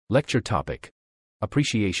Lecture topic: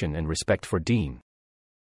 Appreciation and respect for Deen.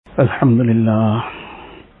 Alhamdulillah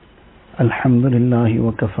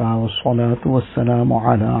wa kafa wa salatu wa salamu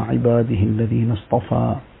ala ibadihi alladhina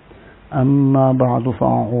istafa. Amma ba'du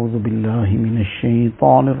fa'a'udhu billahi minash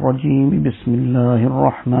shaytanir rajim. Bismillahir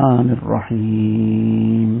rahmanir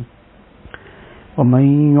rahim.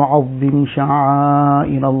 وَمَن يُعَظِّمْ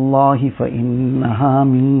شَعَائِرَ اللَّهِ فَإِنَّهَا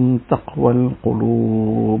مِن تَقْوَى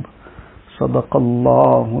الْقُلُوبِ. صدق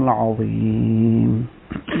الله العظيم.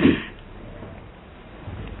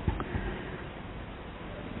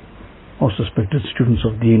 Most respected students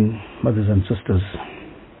of Deen, mothers and sisters,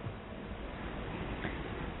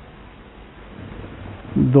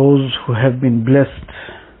 those who have been blessed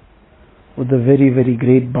with the very, very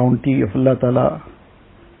great bounty of Allah Ta'ala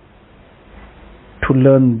to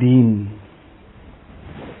learn Deen,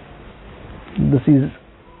 this is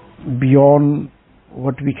beyond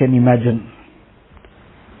what we can imagine.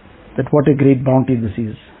 That what a great bounty this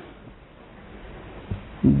is.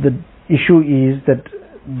 The issue is that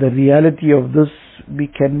the reality of this we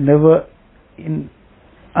can never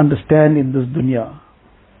understand in this dunya.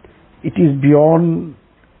 It is beyond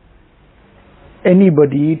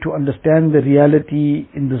anybody to understand the reality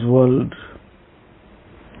in this world.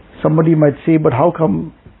 Somebody might say, but how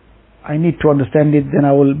come I need to understand it, then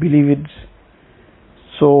I will believe it?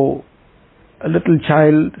 So a little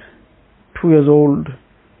child, 2 years old,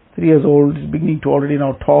 3 years old, is beginning to already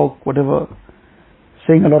now talk, whatever,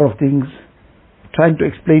 saying a lot of things, trying to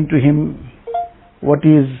explain to him what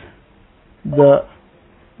is the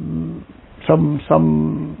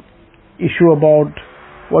some issue about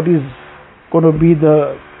what is going to be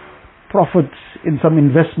the profits in some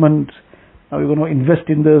investment. Now you're going to invest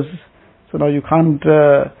in this, so now you can't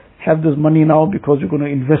have this money now because you're going to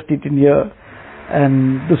invest it in here,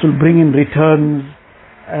 and this will bring in returns,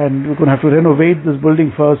 and we're going to have to renovate this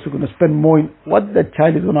building first, we're going to spend more. What that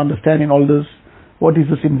child is going to understand in all this? What is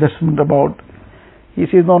this investment about? He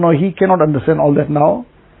says, no, he cannot understand all that now.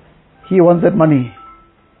 He wants that money.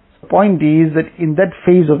 The point is that in that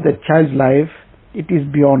phase of that child's life, it is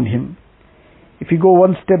beyond him. If you go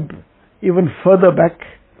one step even further back,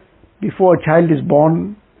 before a child is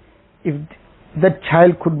born, if that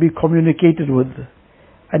child could be communicated with,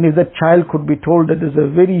 and if that child could be told that there's a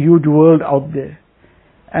very huge world out there,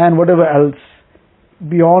 and whatever else,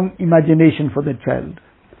 beyond imagination for that child.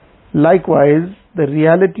 Likewise, the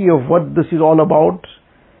reality of what this is all about,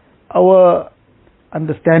 our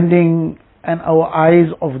understanding and our eyes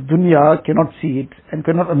of dunya cannot see it and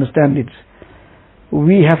cannot understand it.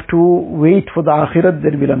 We have to wait for the akhirat,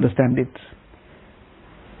 then we'll understand it.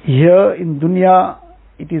 Here in dunya,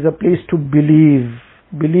 it is a place to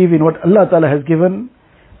believe in what Allah Ta'ala has given,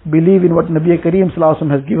 believe in what Nabi Kareem Sallallahu Alaihi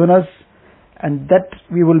Wasallam has given us, and that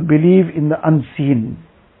we will believe in the unseen.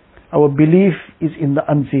 Our belief is in the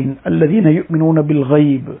unseen. الَّذِينَ يُؤْمِنُونَ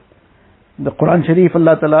بِالْغَيْبِ. The Quran Sharif,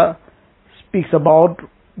 Allah Ta'ala speaks about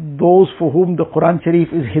those for whom the Quran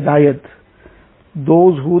Sharif is hidayat.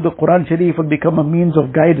 Those who the Quran Sharif will become a means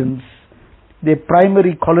of guidance. Their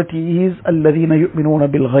primary quality is الَّذِينَ يُؤْمِنُونَ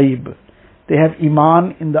بِالْغَيْبِ. They have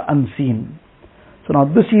iman in the unseen. So now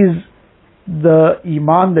this is the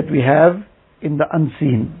iman that we have in the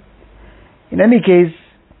unseen. In any case,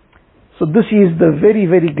 so this is the very,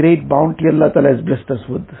 very great bounty Allah Ta'ala has blessed us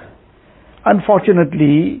with.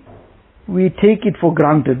 Unfortunately, we take it for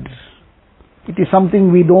granted. It is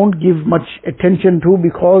something we don't give much attention to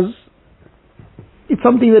because it's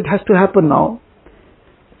something that has to happen now.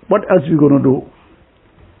 What else are we going to do?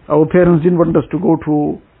 Our parents didn't want us to go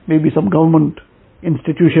to maybe some government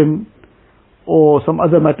institution or some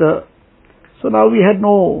other matter. So now we had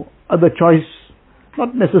no other choice.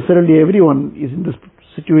 Not necessarily everyone is in this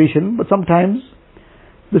situation, but sometimes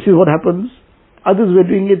this is what happens. Others were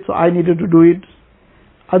doing it, so I needed to do it.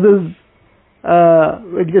 Others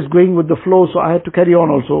were just going with the flow, so I had to carry on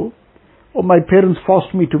also. Or my parents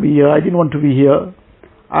forced me to be here. I didn't want to be here.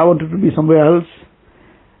 I wanted to be somewhere else.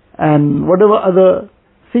 And whatever other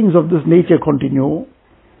things of this nature continue.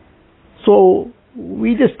 So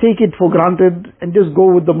we just take it for granted and just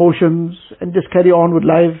go with the motions and just carry on with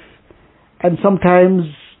life. And sometimes,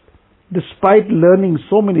 despite learning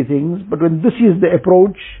so many things, but when this is the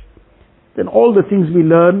approach, then all the things we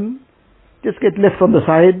learn just get left on the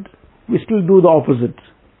side. We still do the opposite.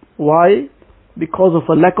 Why? Because of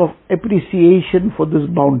a lack of appreciation for this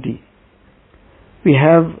bounty. We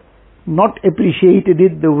have not appreciated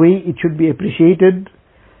it the way it should be appreciated,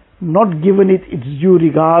 not given it its due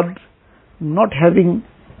regard, not having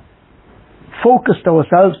focused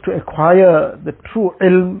ourselves to acquire the true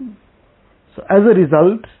ilm. So as a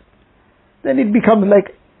result, then it becomes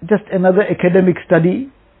like just another academic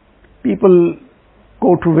study, People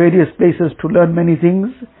go to various places to learn many things.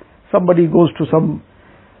 Somebody goes to some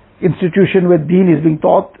institution where Deen is being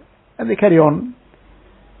taught, and they carry on.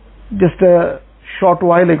 Just a short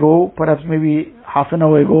while ago, perhaps maybe half an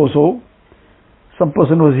hour ago or so, some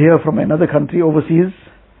person was here from another country overseas,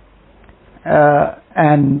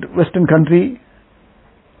 and Western country.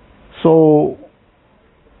 So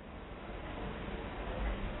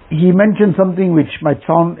he mentioned something which might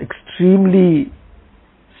sound extremely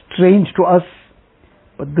strange to us,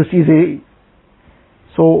 but this is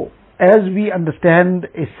so as we understand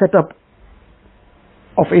a setup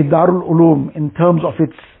of a Darul Uloom in terms of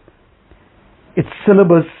its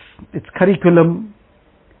syllabus, its curriculum,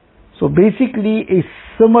 so basically a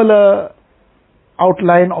similar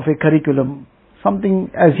outline of a curriculum, something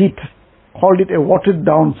as he called it a watered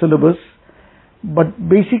down syllabus, but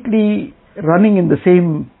basically running in the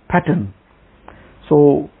same pattern.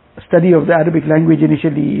 So study of the Arabic language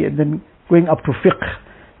initially, and then going up to fiqh,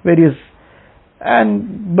 various,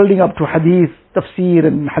 and building up to hadith, tafsir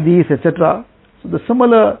and hadith, etc. So the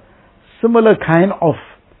similar kind of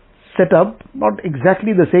setup, not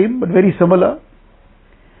exactly the same, but very similar.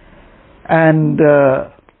 And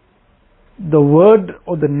the word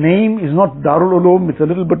or the name is not Darul Uloom, it's a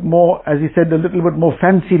little bit more, as he said, a little bit more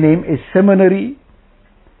fancy name, a seminary.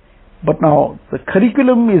 But now the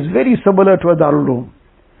curriculum is very similar to a Darul Uloom,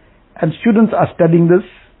 and students are studying this.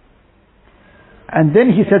 And then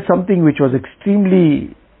he said something which was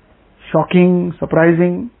extremely shocking,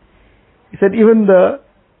 surprising. He said even the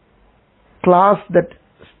class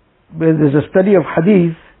where there's a study of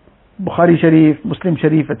hadith, Bukhari Sharif, Muslim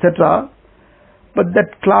Sharif, etc., but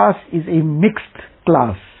that class is a mixed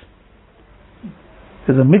class.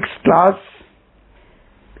 There's a mixed class.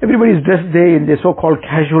 Everybody's dressed there in their so-called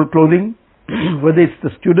casual clothing, whether it's the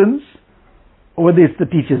students or whether it's the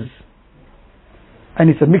teachers. And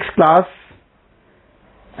it's a mixed class,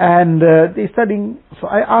 and they're studying. So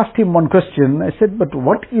I asked him one question. I said, but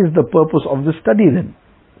what is the purpose of the study then?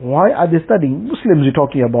 Why are they studying? Muslims you're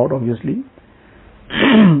talking about, obviously.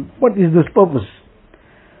 What is this purpose?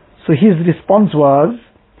 So his response was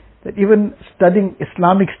that even studying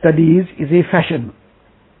Islamic studies is a fashion,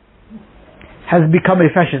 has become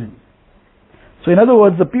a fashion. So in other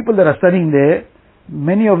words, the people that are studying there,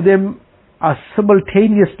 many of them are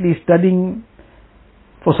simultaneously studying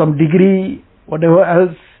for some degree, whatever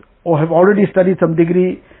else, or have already studied some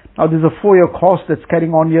degree. Now there's a 4-year course that's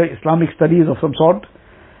carrying on here, Islamic studies of some sort.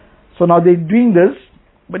 So now they're doing this,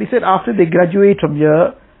 but he said after they graduate from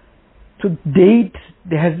here, to date,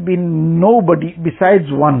 there has been nobody, besides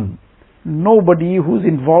nobody who's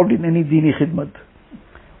involved in any Deeni Khidmat.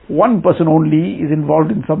 One person only is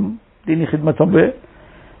involved in some Deeni Khidmat somewhere,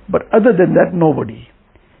 but other than that, nobody.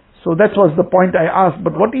 So that was the point I asked,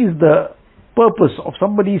 but what is the purpose of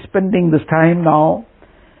somebody spending this time now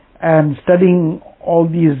and studying all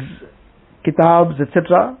these kitabs,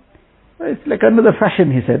 etc.? It's like another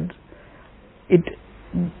fashion, he said. It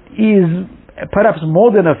is perhaps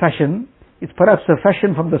more than a fashion. It's perhaps a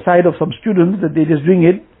fashion from the side of some students that they're just doing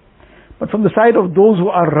it. But from the side of those who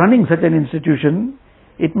are running such an institution,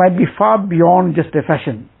 it might be far beyond just a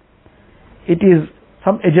fashion. It is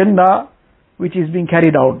some agenda which is being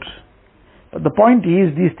carried out. But the point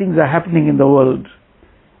is, these things are happening in the world.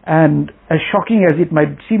 And as shocking as it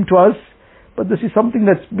might seem to us, but this is something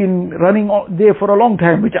that's been running there for a long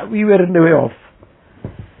time, which we weren't aware of.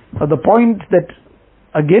 Now the point that,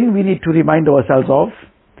 again, we need to remind ourselves of,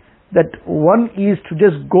 that one is to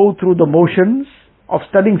just go through the motions of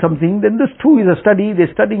studying something, then this too is a study.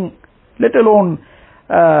 They're studying, let alone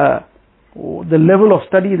the level of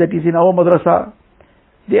study that is in our madrasa.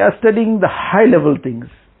 They are studying the high level things.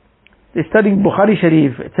 They're studying Bukhari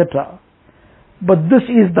Sharif, etc. But this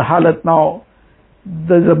is the halat now.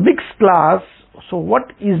 There's a mixed class, so what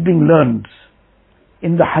is being learned?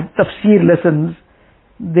 In the tafsir lessons,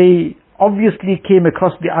 they obviously came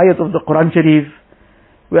across the ayat of the Quran Sharif,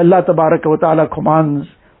 where Allah Tabaraka wa Ta'ala commands,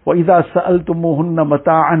 وَإِذَا سَأَلْتُمُوهُنَّ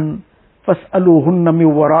مَتَاعًا فَاسْأَلُوهُنَّ مِنْ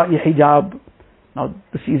وَرَاءِ حِجَابٍ. Now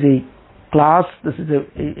this is a class, this is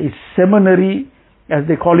a seminary, as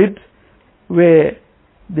they call it, where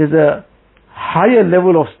there's a higher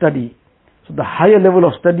level of study. So the higher level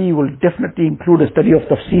of study will definitely include a study of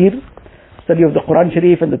tafsir, study of the Quran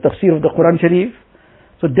Sharif and the tafsir of the Quran Sharif.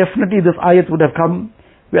 So definitely this ayat would have come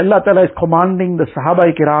where Allah Ta'ala is commanding the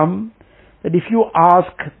Sahaba-i-Kiram that if you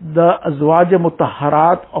ask the Azwaja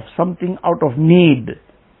Mutahharat of something out of need,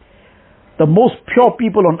 the most pure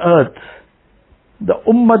people on earth, the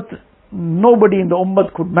Ummat, nobody in the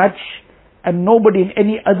Ummat could match, and nobody in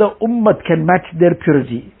any other Ummat can match their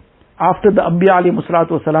purity. After the Anbiya alayhi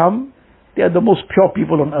salatu wasalam, they are the most pure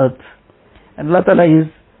people on earth. And Allah Ta'ala is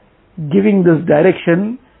giving this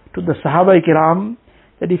direction to the Sahaba Kiram,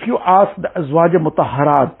 that if you ask the Azwaj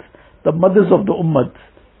Mutahharat, the mothers of the Ummah,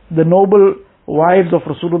 the noble wives of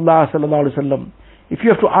Rasulullah Sallallahu Alaihi Wasallam, if you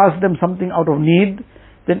have to ask them something out of need,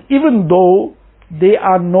 then even though they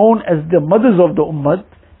are known as the mothers of the Ummah,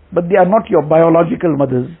 but they are not your biological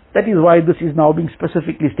mothers. That is why this is now being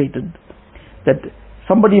specifically stated. That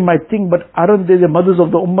somebody might think, but aren't they the mothers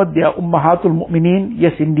of the Ummah? They are Ummahatul Mu'mineen.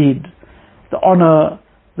 Yes, indeed. The honor,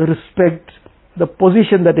 the respect, the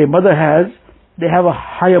position that a mother has, they have a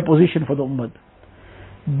higher position for the Ummah.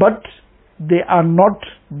 But they are not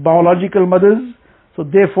biological mothers, so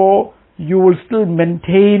therefore you will still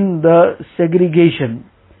maintain the segregation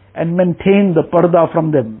and maintain the parda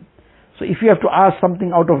from them. So if you have to ask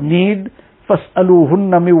something out of need,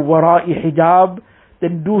 فَاسْأَلُوهُنَّ مِنْ وَرَاءِ حِجَابٍ,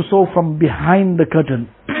 then do so from behind the curtain.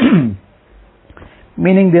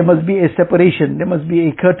 Meaning there must be a separation, there must be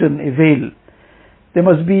a curtain, a veil. There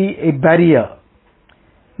must be a barrier.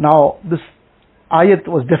 Now this ayat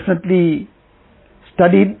was definitely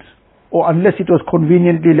studied, or unless it was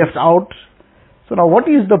conveniently left out. So now what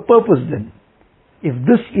is the purpose then? If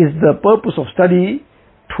this is the purpose of study,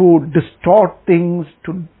 to distort things,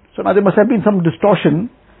 so now there must have been some distortion,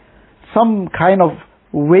 some kind of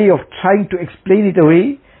way of trying to explain it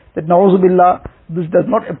away, that na'uzubillah, this does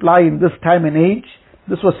not apply in this time and age,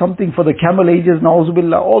 this was something for the camel ages,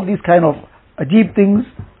 na'uzubillah. All these kind of ajib things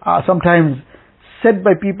are sometimes said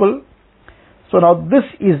by people. So now this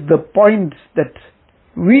is the point that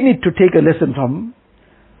we need to take a lesson from,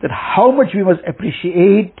 that how much we must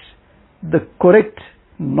appreciate the correct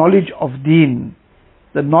knowledge of Deen,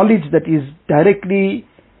 the knowledge that is directly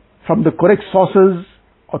from the correct sources,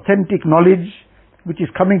 authentic knowledge, which is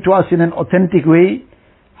coming to us in an authentic way.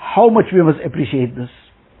 How much we must appreciate this.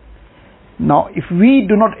 Now, if we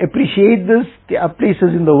do not appreciate this, there are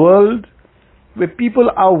places in the world where people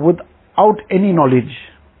are without any knowledge.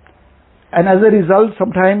 And as a result,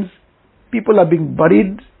 sometimes people are being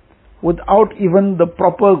buried without even the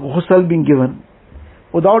proper ghusl being given,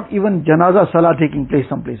 without even janaza salah taking place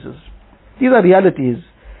some places. These are realities.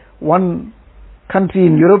 One country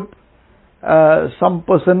in Europe, some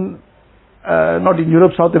person, not in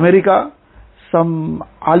Europe, South America, some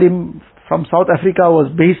alim from South Africa was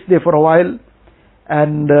based there for a while,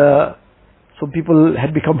 and so people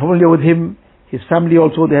had become familiar with him. His family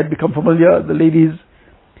also, they had become familiar, the ladies.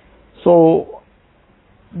 So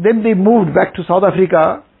then they moved back to South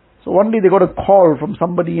Africa. So one day they got a call from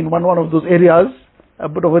somebody in one of those areas, a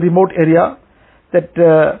bit of a remote area, that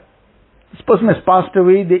this person has passed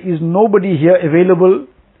away. There is nobody here available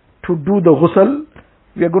to do the ghusl.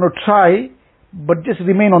 We are going to try, but just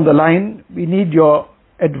remain on the line. We need your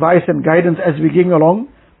advice and guidance as we going along.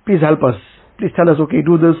 Please help us. Please tell us, okay,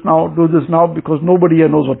 do this now, because nobody here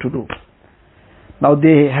knows what to do. Now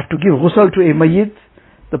they have to give ghusl to a mayyit,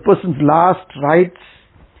 the person's last rites.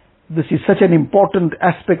 This is such an important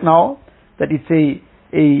aspect now, that it's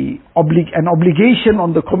an obligation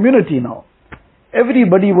on the community now.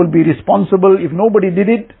 Everybody will be responsible. If nobody did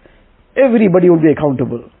it, everybody will be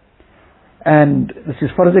accountable. And this is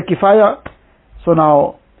farz kifaya. So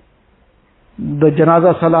now the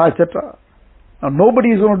janaza salah, etc. Now nobody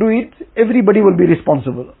is going to do it. Everybody will be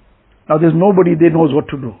responsible. Now there's nobody there knows what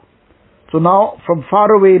to do. So now from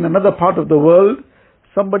far away in another part of the world,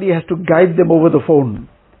 somebody has to guide them over the phone.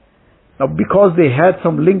 Now because they had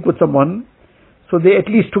some link with someone, so they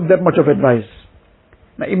at least took that much of advice.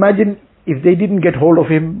 Now imagine if they didn't get hold of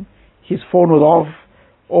him, his phone was off,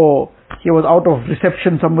 or he was out of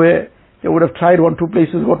reception somewhere, they would have tried 1-2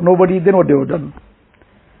 places, got nobody, then what they would have done.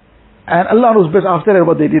 And Allah knows best after that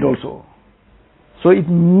what they did also. So it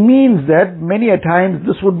means that many a times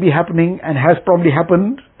this would be happening, and has probably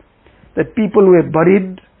happened, that people were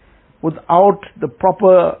buried without the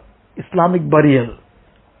proper Islamic burial.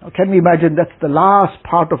 Now can we imagine, that's the last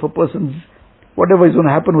part of a person's, whatever is going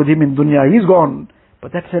to happen with him in dunya, he's gone.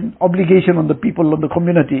 But that's an obligation on the people, on the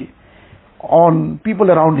community, on people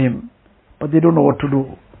around him. But they don't know what to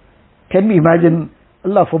do. Can we imagine,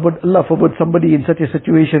 Allah forbid somebody in such a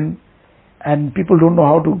situation, and people don't know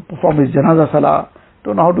how to perform his janaza salah,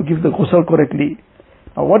 don't know how to give the ghusl correctly.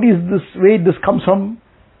 Now what is this way this comes from?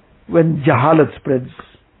 When jahalat spreads.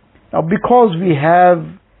 Now because we have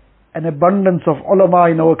an abundance of ulama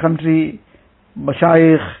in our country,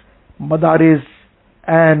 mashayikh, madaris,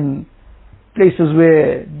 and places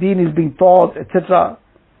where deen is being taught, etc.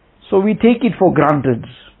 So we take it for granted.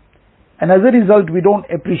 And as a result, we don't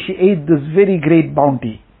appreciate this very great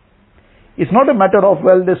bounty. It's not a matter of,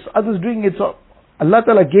 well, there's others doing it, so Allah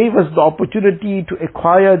Ta'ala gave us the opportunity to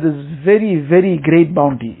acquire this very, very great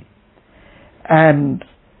bounty. And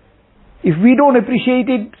if we don't appreciate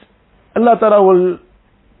it, Allah Ta'ala will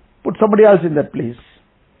put somebody else in that place.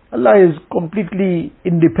 Allah is completely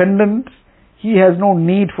independent. He has no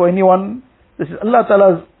need for anyone. This is Allah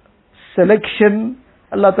Ta'ala's selection.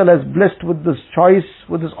 Allah Ta'ala is blessed with this choice,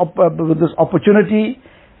 with this opportunity,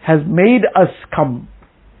 has made us come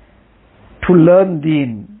to learn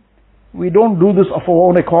Deen. We don't do this of our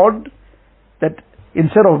own accord, that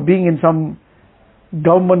instead of being in some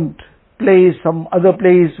government place, some other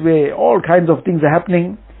place where all kinds of things are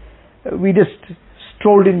happening, we just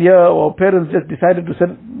strolled in here, or parents just decided to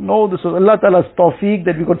say, no, this was Allah Ta'ala's tawfiq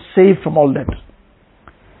that we got saved from all that.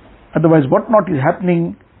 Otherwise, what not is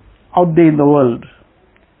happening out there in the world.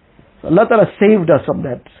 So Allah Ta'ala saved us from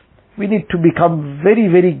that. We need to become very,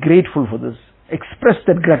 very grateful for this. Express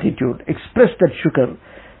that gratitude. Express that shukr.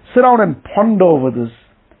 Sit down and ponder over this.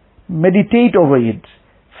 Meditate over it.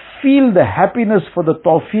 Feel the happiness for the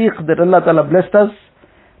tawfiq that Allah Ta'ala blessed us.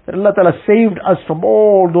 That Allah Ta'ala saved us from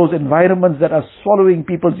all those environments that are swallowing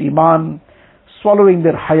people's iman, swallowing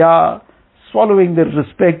their haya, swallowing their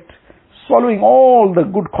respect, swallowing all the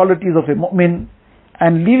good qualities of a mu'min,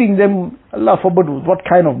 and leaving them, Allah forbid, with what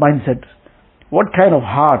kind of mindset, what kind of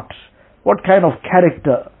heart, what kind of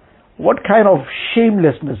character, what kind of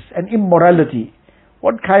shamelessness and immorality,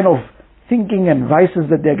 what kind of thinking and vices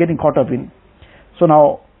that they are getting caught up in. So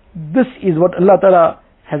now, this is what Allah Ta'ala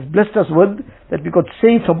has blessed us with, that we got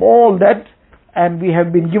saved from all that, and we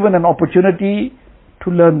have been given an opportunity to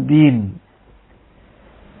learn Deen.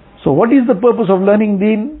 So what is the purpose of learning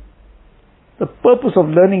Deen? The purpose of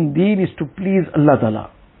learning Deen is to please Allah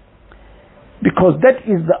Ta'ala, because that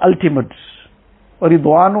is the ultimate.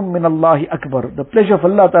 وَرِضْوَانٌ مِّنَ اللَّهِ أَكْبَرُ. The pleasure of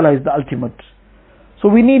Allah Ta'ala is the ultimate. So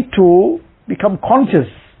we need to become conscious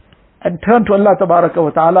and turn to Allah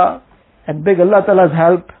Ta'ala and beg Allah Ta'ala's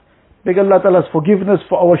help, beg Allah Ta'ala's forgiveness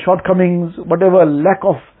for our shortcomings, whatever lack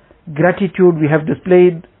of gratitude we have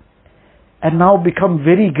displayed, and now become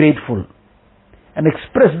very grateful and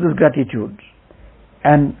express this gratitude.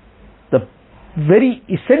 And the very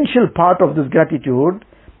essential part of this gratitude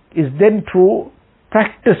is then to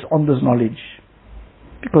practice on this knowledge,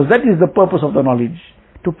 because that is the purpose of the knowledge,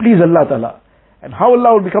 to please Allah Ta'ala. And how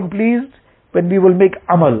Allah will become pleased? When we will make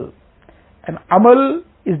amal. And amal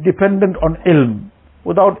is dependent on ilm.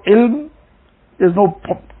 Without ilm, there's no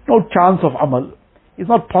chance of amal. It's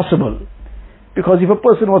not possible. Because if a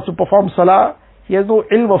person wants to perform salah, he has no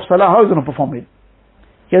ilm of salah, how is he going to perform it?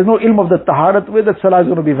 He has no ilm of the taharat, where that salah is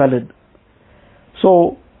going to be valid.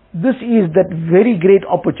 So, this is that very great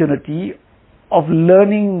opportunity of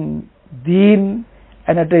learning Deen,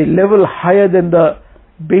 and at a level higher than the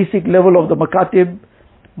basic level of the makatib,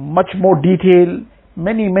 much more detail,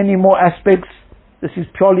 many more aspects. This is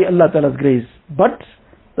purely Allah Ta'ala's grace. But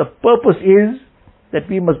the purpose is that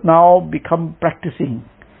we must now become practicing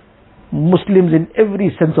Muslims in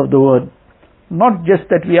every sense of the word. Not just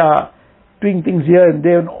that we are doing things here and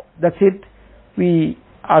there, that's it. We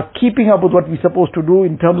are keeping up with what we're supposed to do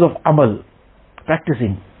in terms of amal,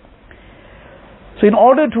 practicing. So in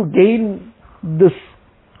order to gain this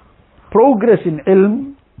progress in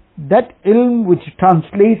ilm, that ilm which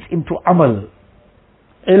translates into amal,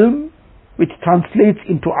 ilm which translates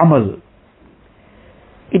into amal,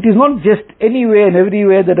 it is not just anywhere and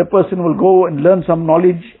everywhere that a person will go and learn some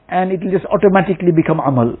knowledge and it will just automatically become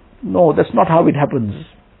amal. No, that's not how it happens.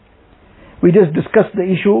 We just discussed the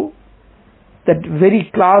issue, that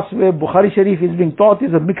very class where Bukhari Sharif is being taught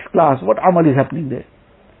is a mixed class. What amal is happening there?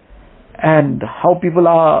 And how people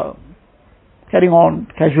are carrying on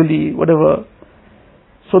casually, whatever.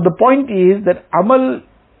 So the point is that amal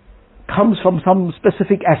comes from some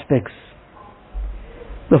specific aspects.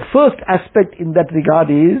 The first aspect in that regard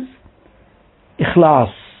is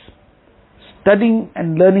ikhlas, studying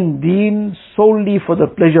and learning Deen solely for the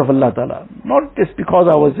pleasure of Allah Ta'ala. Not just because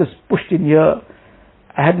I was just pushed in here,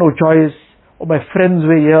 I had no choice, or my friends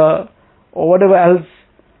were here, or whatever else.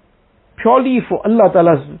 Purely for Allah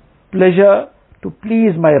Ta'ala's pleasure, to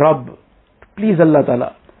please my Rabb, to please Allah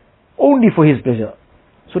Ta'ala, only for His pleasure.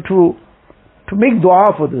 So to make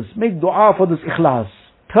dua for this ikhlas,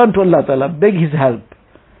 turn to Allah Ta'ala, beg His help.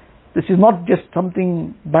 This is not just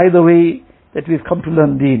something by the way that we've come to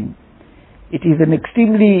learn Deen. It is an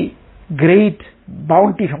extremely great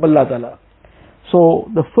bounty from Allah Ta'ala. So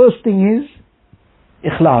the first thing is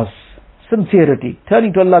ikhlas, sincerity,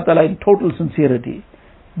 turning to Allah Ta'ala in total sincerity,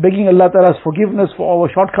 begging Allah Ta'ala's forgiveness for our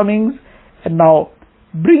shortcomings, and now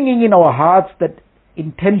bringing in our hearts that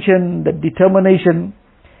intention, that determination,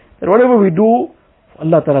 that whatever we do, for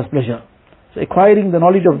Allah Ta'ala's pleasure. So acquiring the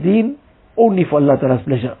knowledge of Deen only for Allah Ta'ala's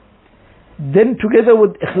pleasure. Then together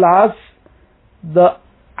with ikhlas, the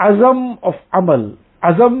azam of amal.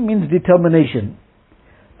 Azam means determination.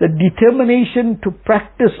 The determination to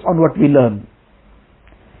practice on what we learn.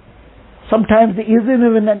 Sometimes there isn't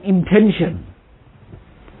even an intention.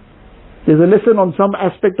 There's a lesson on some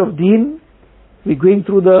aspect of Deen. We're going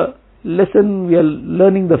through the lesson, we are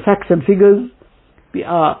learning the facts and figures. We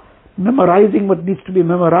are memorizing what needs to be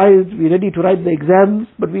memorized. We're ready to write the exams,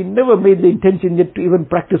 but we never made the intention yet to even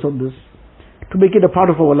practice on this, to make it a part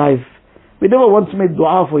of our life. We never once made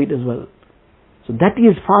dua for it as well. So that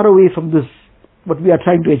is far away from this, what we are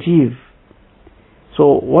trying to achieve.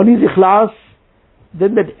 So one is ikhlas,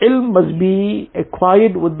 then that ilm must be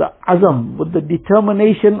acquired with the azam, with the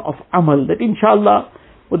determination of amal, that inshallah,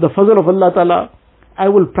 with the fazl of Allah Ta'ala, I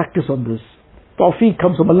will practice on this. Tawfiq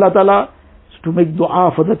comes from Allah Ta'ala, so to make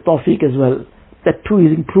dua for that tawfiq as well. That too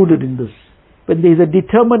is included in this. When there is a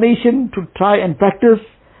determination to try and practice,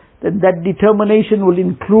 then that determination will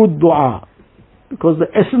include dua, because the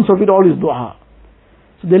essence of it all is dua.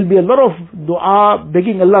 So there will be a lot of dua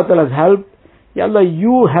begging Allah Ta'ala's help. Ya Allah,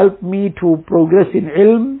 you help me to progress in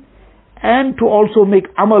ilm and to also make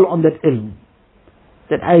amal on that ilm.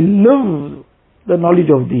 That I live the knowledge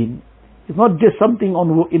of Deen. It's not just something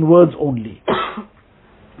in words only.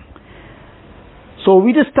 So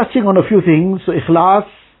we're just touching on a few things. So ikhlas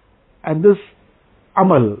and this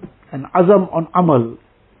amal and azam on amal.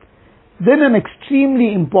 Then an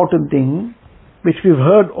extremely important thing which we've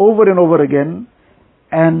heard over and over again,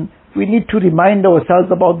 and we need to remind ourselves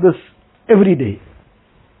about this every day,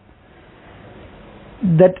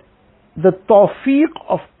 that the tawfiq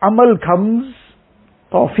of amal comes,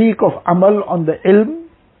 tawfiq of amal on the ilm,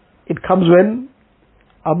 it comes when,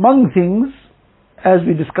 among things, as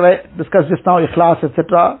we discussed just now, ikhlas,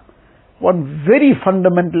 etc., one very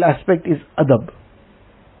fundamental aspect is adab.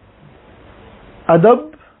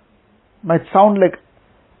 Adab might sound like,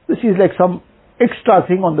 this is like some extra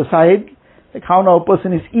thing on the side, like how now a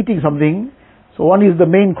person is eating something, so one is the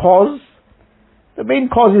main cause. The main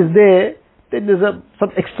cause is there, then there's some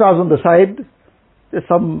extras on the side, there's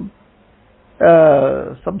some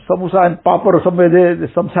samosa and papar or somewhere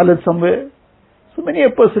there's some salad somewhere. So many a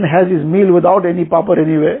person has his meal without any papar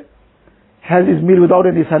anywhere, has his meal without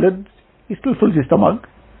any salad, he still fills his stomach.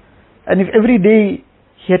 And if every day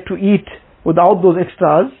he had to eat without those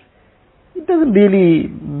extras, it doesn't really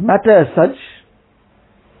matter as such.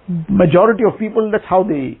 Majority of people, that's how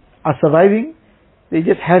they are surviving. They're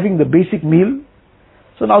just having the basic meal.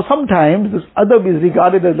 So now sometimes this adab is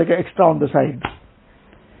regarded as like an extra on the side.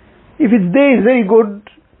 If it's there, it's very good.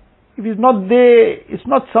 If it's not there, it's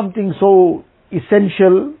not something so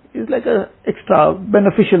essential. It's like a extra,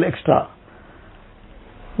 beneficial extra.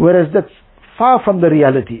 Whereas that's far from the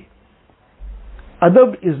reality.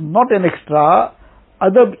 Adab is not an extra.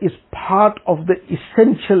 Adab is part of the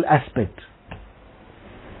essential aspect.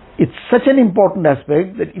 It's such an important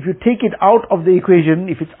aspect that if you take it out of the equation,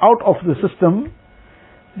 if it's out of the system,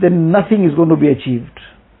 then nothing is going to be achieved.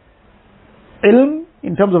 Ilm,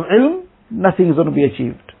 in terms of ilm, nothing is going to be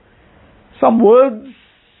achieved. Some words,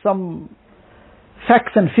 some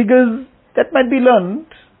facts and figures, that might be learned,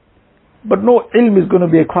 but no ilm is going to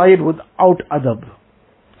be acquired without adab.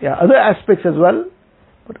 Yeah, other aspects as well,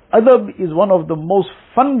 but adab is one of the most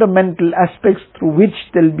fundamental aspects through which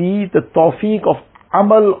there will be the tawfiq of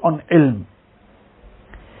amal on ilm.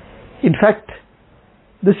 In fact,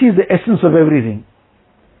 this is the essence of everything.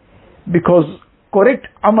 Because correct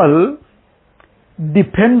amal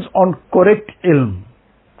depends on correct ilm,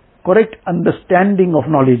 correct understanding of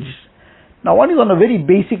knowledge. Now one is on a very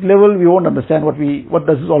basic level, we won't understand what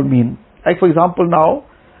does this all mean. Like for example now,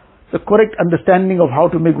 the correct understanding of how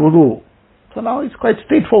to make wudu. So now it's quite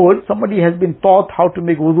straightforward. Somebody has been taught how to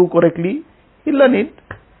make wudu correctly, he'll learn it.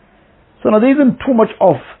 So now there isn't too much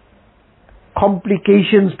of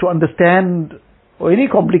complications to understand, or any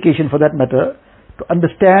complication for that matter, to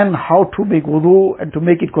understand how to make wudu and to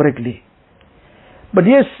make it correctly. But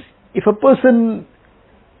yes, if a person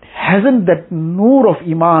hasn't that nur of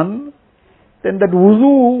iman, then that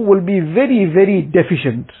wudu will be very, very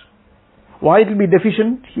deficient. Why it will be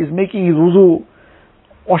deficient? He is making his wudu,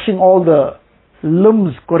 washing all the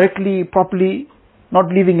limbs correctly, properly, not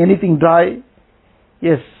leaving anything dry.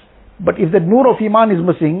 Yes, but if that nur of iman is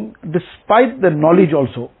missing, despite the knowledge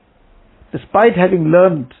also, despite having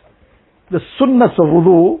learned the sunnahs of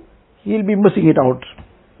wudu, he'll be missing it out.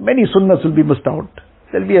 Many sunnahs will be missed out.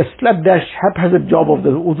 There'll be a slapdash, haphazard job of the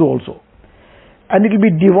wudu also. And it will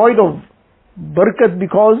be devoid of barakat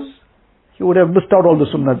because he would have missed out all the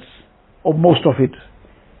sunnahs, or most of it.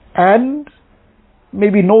 And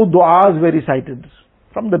maybe no du'as were recited.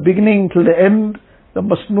 From the beginning till the end, the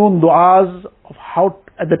masnoon du'as of how,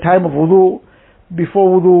 at the time of wudu,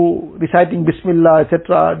 before wudu, reciting Bismillah,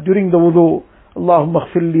 etc. During the wudu, Allahumma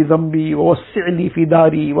ghfir li dhanbi, wa wassi'li fi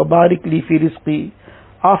dari, wa barik li fi rizqi.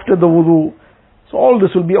 After the wudu, so all this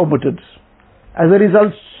will be omitted. As a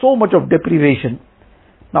result, so much of deprivation.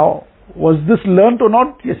 Now, was this learnt or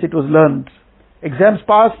not? Yes, it was learnt. Exams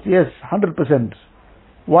passed? Yes, 100%.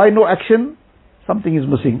 Why no action? Something is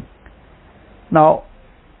missing. Now,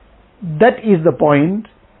 that is the point,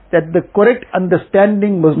 that the correct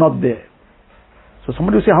understanding was not there. So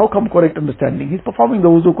somebody will say, how come correct understanding? He's performing the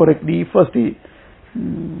wuzu correctly. First he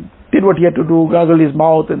did what he had to do, gargle his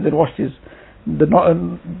mouth, and then washed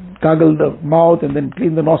gargle the mouth, and then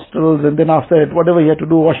clean the nostrils, and then after it, whatever he had to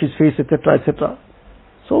do, wash his face, etc., etc.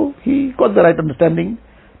 So he got the right understanding.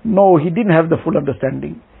 No, he didn't have the full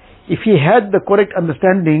understanding. If he had the correct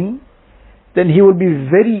understanding, then he would be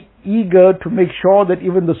very eager to make sure that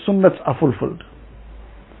even the sunnats are fulfilled.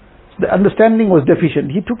 So the understanding was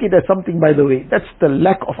deficient. He took it as something by the way. That's the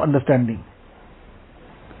lack of understanding.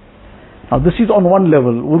 Now this is on one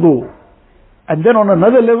level, wudu. And then on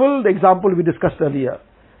another level, the example we discussed earlier.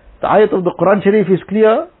 The ayat of the Quran Sharif is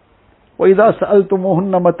clear. وَإِذَا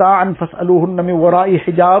سَأَلْتُمُوهُنَّ مَتَاعًا فَاسْأَلُوهُنَّ مِنْ وَرَاءِ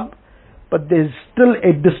حِجَابٍ. But there is still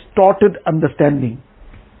a distorted understanding.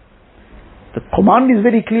 The command is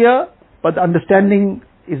very clear, but the understanding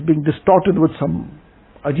is being distorted with some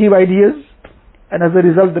ajib ideas, and as a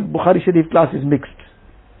result the Bukhari Sharif class is mixed.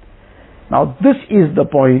 Now this is the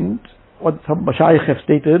point, what some mashayikh have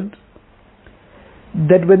stated,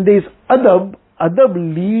 that when there is adab, adab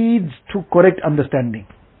leads to correct understanding.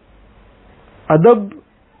 Adab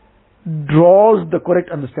draws the correct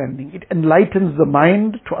understanding. It enlightens the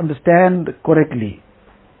mind to understand correctly.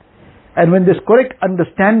 And when there's correct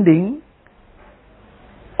understanding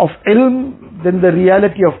of ilm, then the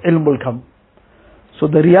reality of ilm will come. So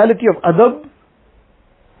the reality of adab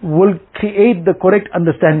will create the correct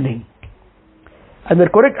understanding. And the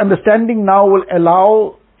correct understanding now will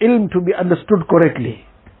allow ilm to be understood correctly.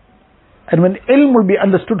 And when ilm will be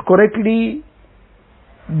understood correctly,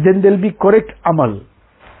 then there will be correct amal.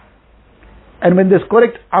 And when there's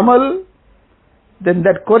correct amal, then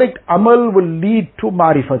that correct amal will lead to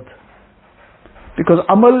marifat. Because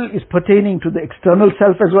amal is pertaining to the external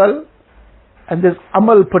self as well, and there's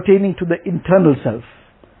amal pertaining to the internal self.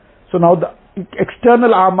 So now the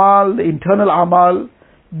external amal, the internal amal,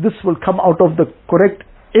 this will come out of the correct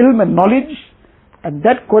ilm and knowledge, and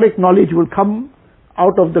that correct knowledge will come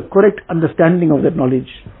out of the correct understanding of that knowledge.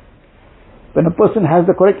 When a person has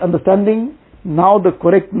the correct understanding, now the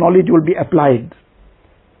correct knowledge will be applied.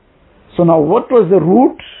 So now what was the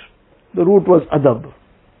root? The root was adab.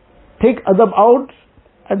 Take adab out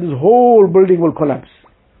and this whole building will collapse.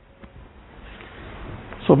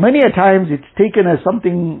 So many a times it's taken as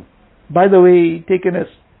something, by the way, taken as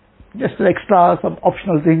just an extra, some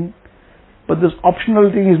optional thing. But this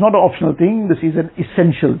optional thing is not an optional thing, this is an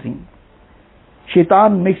essential thing.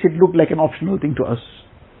 Shaitan makes it look like an optional thing to us.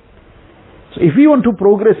 So if we want to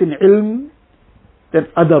progress in ilm, then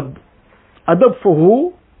adab. Adab for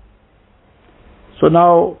who? So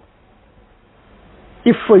now,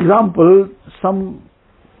 if for example,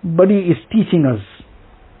 somebody is teaching us,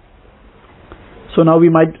 so now we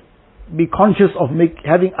might be conscious of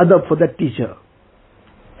having adab for that teacher.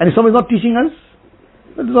 And if someone is not teaching us,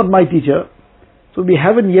 that is not my teacher. So we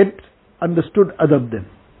haven't yet understood adab then.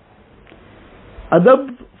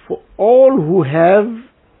 Adab for all who have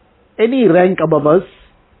any rank above us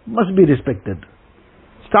must be respected.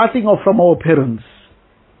 Starting off from our parents.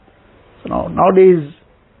 So now, nowadays,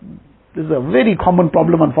 this is a very common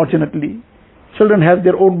problem, unfortunately. Children have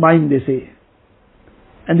their own mind, they say.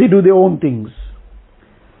 And they do their own things.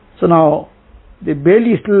 So now, they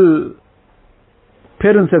barely still,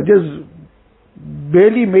 parents have just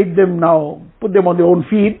barely made them now, put them on their own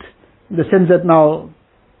feet, in the sense that now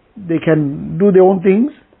they can do their own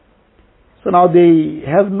things. So now they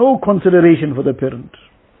have no consideration for the parent.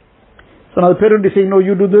 So now the parent is saying, no,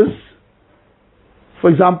 you do this. For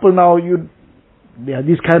example, now there are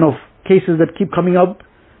these kind of cases that keep coming up,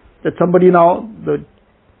 that somebody now, the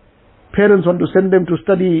parents want to send them to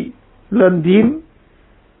study, learn Deen.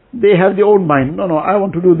 They have their own mind. No, I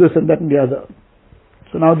want to do this and that and the other.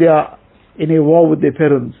 So now they are in a war with their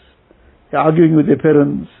parents. They are arguing with their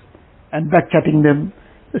parents and backchatting them.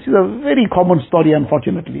 This is a very common story,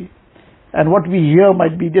 unfortunately. And what we hear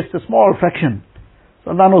might be just a small fraction.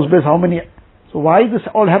 So Allah knows best how many. So why this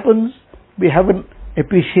all happens? We haven't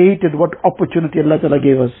appreciated what opportunity Allah Ta'ala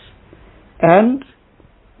gave us. And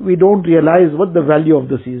we don't realize what the value of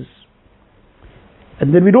this is.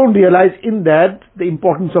 And then we don't realize in that the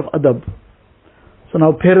importance of adab. So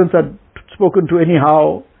now parents are spoken to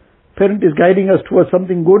anyhow. Parent is guiding us towards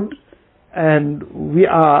something good, and we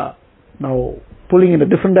are now pulling in a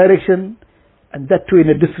different direction, and that too in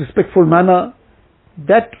a disrespectful manner,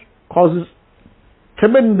 that causes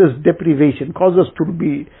tremendous deprivation, causes us to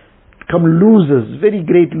become losers, very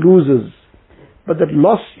great losers. But that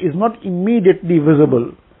loss is not immediately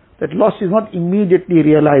visible, that loss is not immediately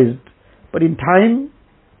realized, but in time,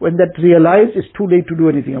 when that realized, it's too late to do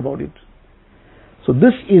anything about it. So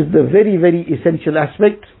this is the very, very essential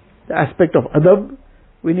aspect, the aspect of adab.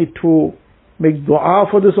 We need to make dua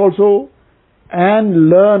for this also, and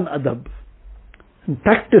learn adab, and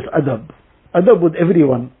practice adab. Adab with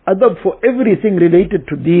everyone, adab for everything related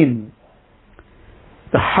to Deen.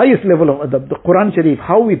 The highest level of adab, the Quran Sharif,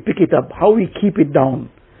 how we pick it up, how we keep it down,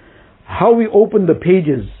 how we open the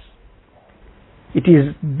pages. It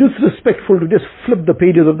is disrespectful to just flip the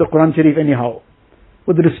pages of the Quran Sharif anyhow.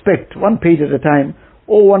 With respect, one page at a time,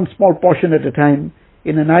 or one small portion at a time,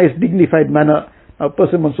 in a nice dignified manner. A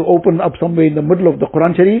person wants to open up somewhere in the middle of the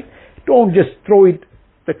Quran Sharif, don't just throw it,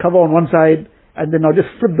 the cover on one side, and then now just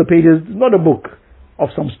flip the pages. It's not a book of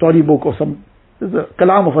some story book or some, this is a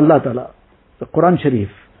kalam of Allah Ta'ala. The Quran Sharif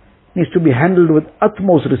needs to be handled with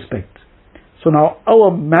utmost respect. So now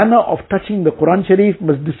our manner of touching the Quran Sharif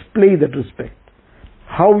must display that respect.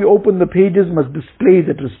 How we open the pages must display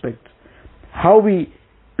that respect. How we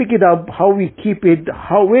pick it up, how we keep it,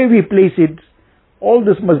 where we place it, all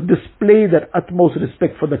this must display that utmost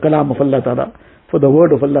respect for the kalam of Allah Ta'ala, for the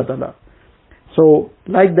word of Allah Ta'ala. So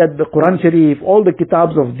like that, the Quran Sharif, all the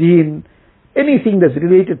kitabs of Deen, anything that's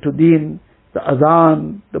related to Deen, the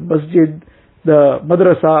adhan, the masjid, the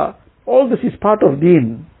madrasa, all this is part of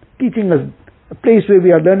Deen, teaching us a place where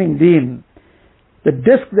we are learning Deen. The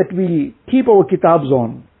desk that we keep our kitabs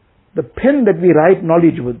on, the pen that we write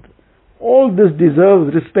knowledge with, all this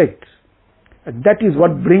deserves respect. And that is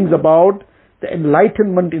what brings about the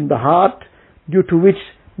enlightenment in the heart, due to which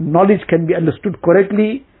knowledge can be understood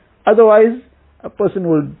correctly. Otherwise, a person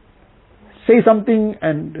will say something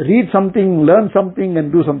and read something, learn something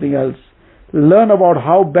and do something else. Learn about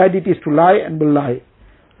how bad it is to lie and will lie.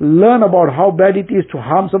 Learn about how bad it is to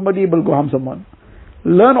harm somebody, will go harm someone.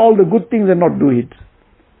 Learn all the good things and not do it.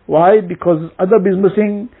 Why? Because adab is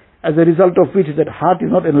missing, as a result of which that heart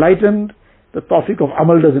is not enlightened, the tawfiq of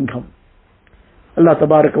amal doesn't come. Allah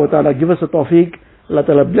Tabaraka wa Ta'ala give us a tawfiq. Allah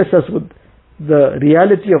Ta'ala bless us with the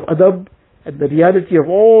reality of adab and the reality of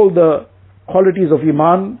all the qualities of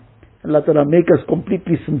iman. Allah Ta'ala make us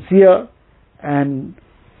completely sincere and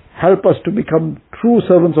help us to become true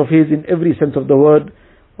servants of His in every sense of the word.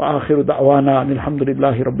 وآخر دعوانا أن الحمد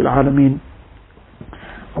لله رب العالمين.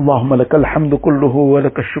 اللهم لك الحمد كله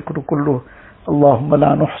ولك الشكر كله. اللهم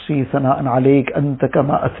لا نحصي ثناء عليك أنت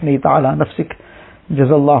كما أثنيت على نفسك.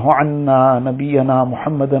 جزا الله عنا نبينا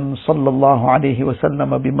محمدا صلى الله عليه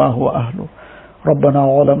وسلم بما هو أهله. ربنا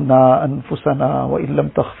ظلمنا أنفسنا وإن لم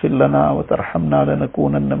تغفر لنا وترحمنا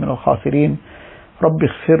لنكونن من الخاسرين. رب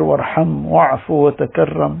اغفر وارحم واعف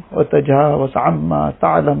وتكرم وتجاوز عما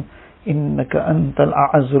تعلم إنك أنت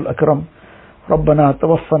الأعز الأكرم. ربنا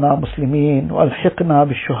توفنا مسلمين وألحقنا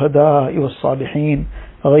بالشهداء والصالحين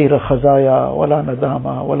غير خزايا ولا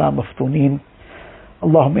ندامى ولا مفتونين.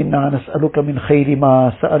 اللهم إنا نسألك من خير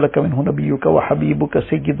ما سألك منه نبيك وحبيبك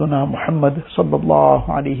سيدنا محمد صلى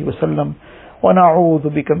الله عليه وسلم، ونعوذ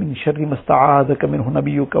بك من شر ما استعاذك منه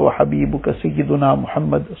نبيك وحبيبك سيدنا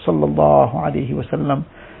محمد صلى الله عليه وسلم.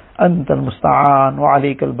 أنت المستعان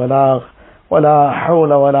وعليك البلاغ، ولا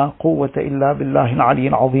حول ولا قوة إلا بالله العلي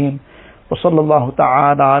العظيم. وصلى الله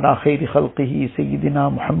تعالى على خير خلقه سيدنا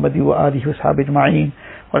محمد وآله وصحبه أجمعين،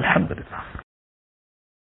 والحمد لله.